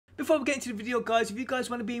Before we get into the video, guys, if you guys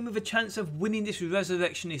want to be in with a chance of winning this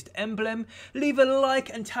Resurrectionist emblem, leave a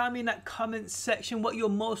like and tell me in that comment section what you're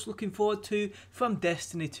most looking forward to from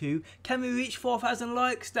Destiny 2. Can we reach 4,000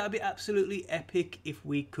 likes? That would be absolutely epic if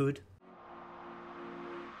we could.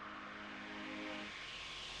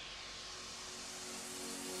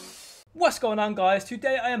 What's going on, guys?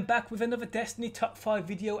 Today I am back with another Destiny top 5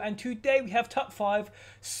 video, and today we have top 5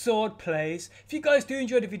 sword plays. If you guys do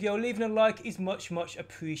enjoy the video, leaving a like is much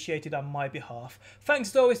appreciated on my behalf. Thanks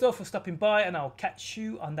as always though for stopping by, and I'll catch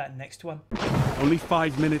you on that next one. Only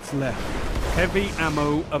 5 minutes left. Heavy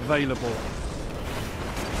ammo available.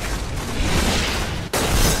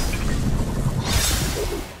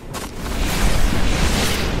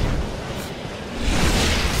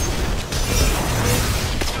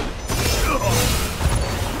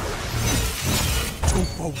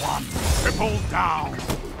 One, triple down.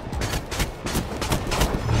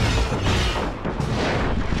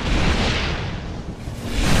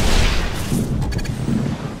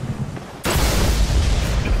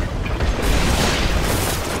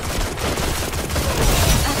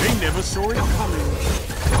 They never saw it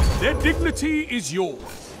coming. Their dignity is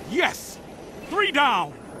yours. Yes, 3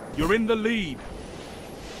 down. You're in the lead.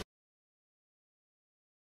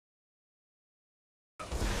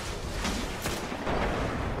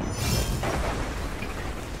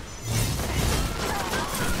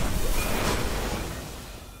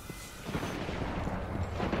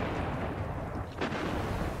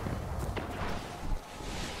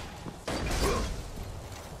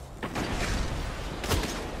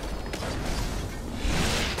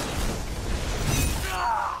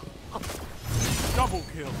 Double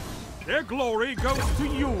kill. Their glory goes to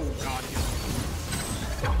you, Guardian.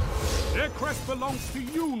 Their crest belongs to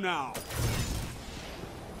you now.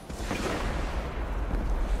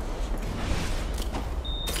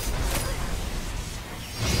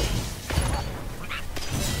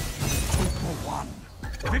 Triple one.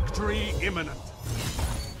 Victory imminent.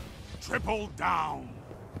 Triple down.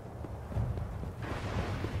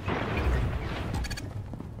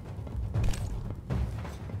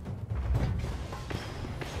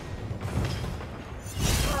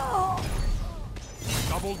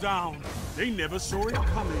 Double down. They never saw it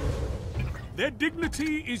coming. Their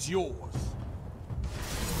dignity is yours.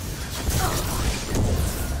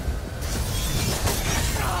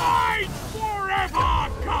 Fight forever,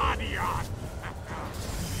 Guardian!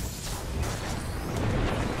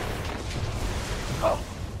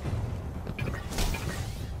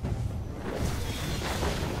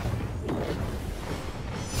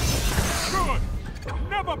 Good!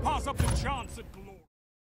 Never pass up the chance at glory.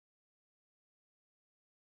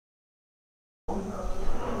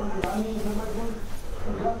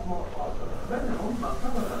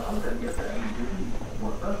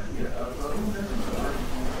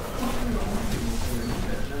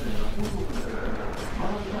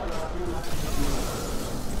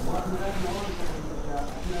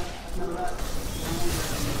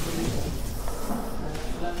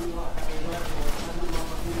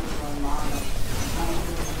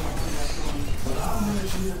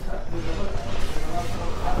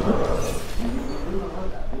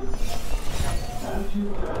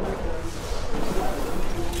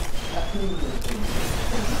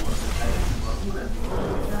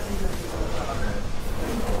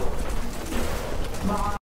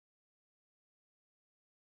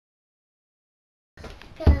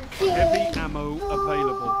 Heavy ammo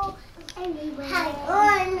available.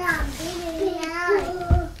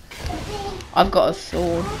 I've got a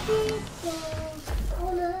sword.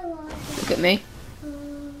 Look at me.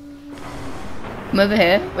 Come over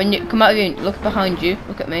here. When you come out of you, look behind you.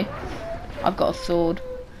 Look at me. I've got a sword.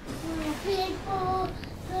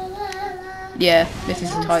 Yeah, this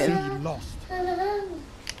is a Titan.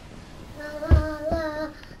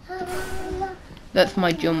 That's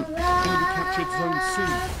my jump. Enemy captured Zone C.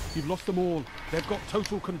 You've lost them all. They've got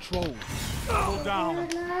total control. Double down.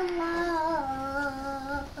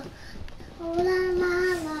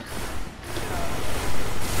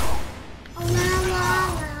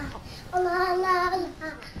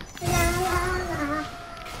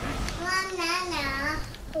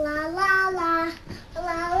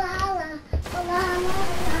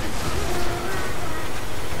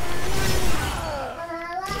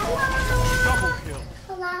 Double kill.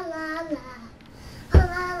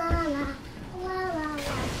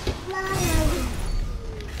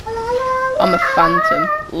 I'm a phantom.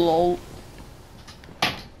 Lol.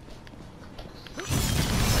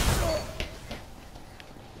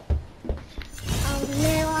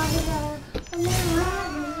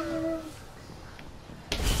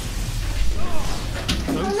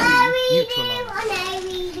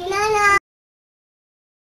 Neutralized.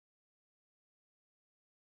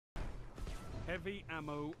 Heavy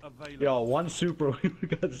ammo available. Yo, one super, we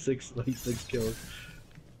got six kills.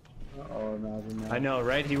 Oh, no, I know,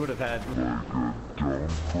 right? He would have had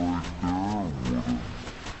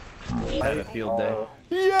a field day.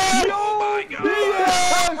 Yes! Oh my God!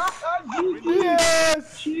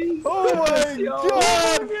 Yes! Yes! Oh my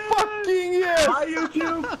God! Fucking yes! Hi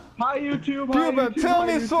YouTube! Hi YouTube! Cuba, tell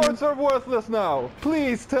me swords are worthless now.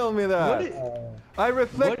 Please tell me that. I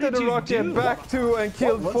reflected a rocket back to and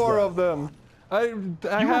killed 4 of them. I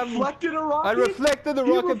reflected a rocket? I reflected the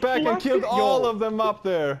rocket back and killed all of them up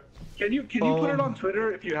there. Can you put it on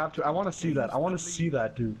Twitter if you have to? I want to see that. I want to see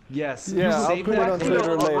that, dude. Yes. Yeah, I'll put it on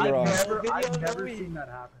Twitter later on. I've never seen that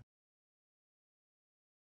happen.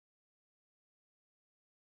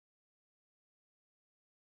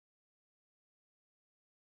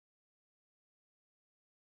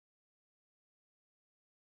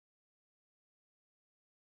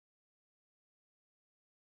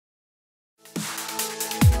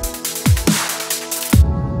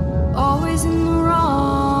 Always in the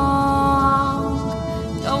wrong,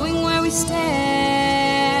 knowing where we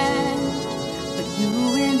stand, but you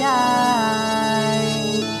and I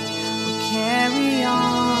will carry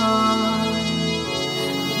on.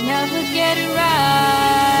 We never get it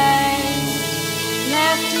right,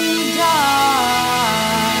 left in the dark.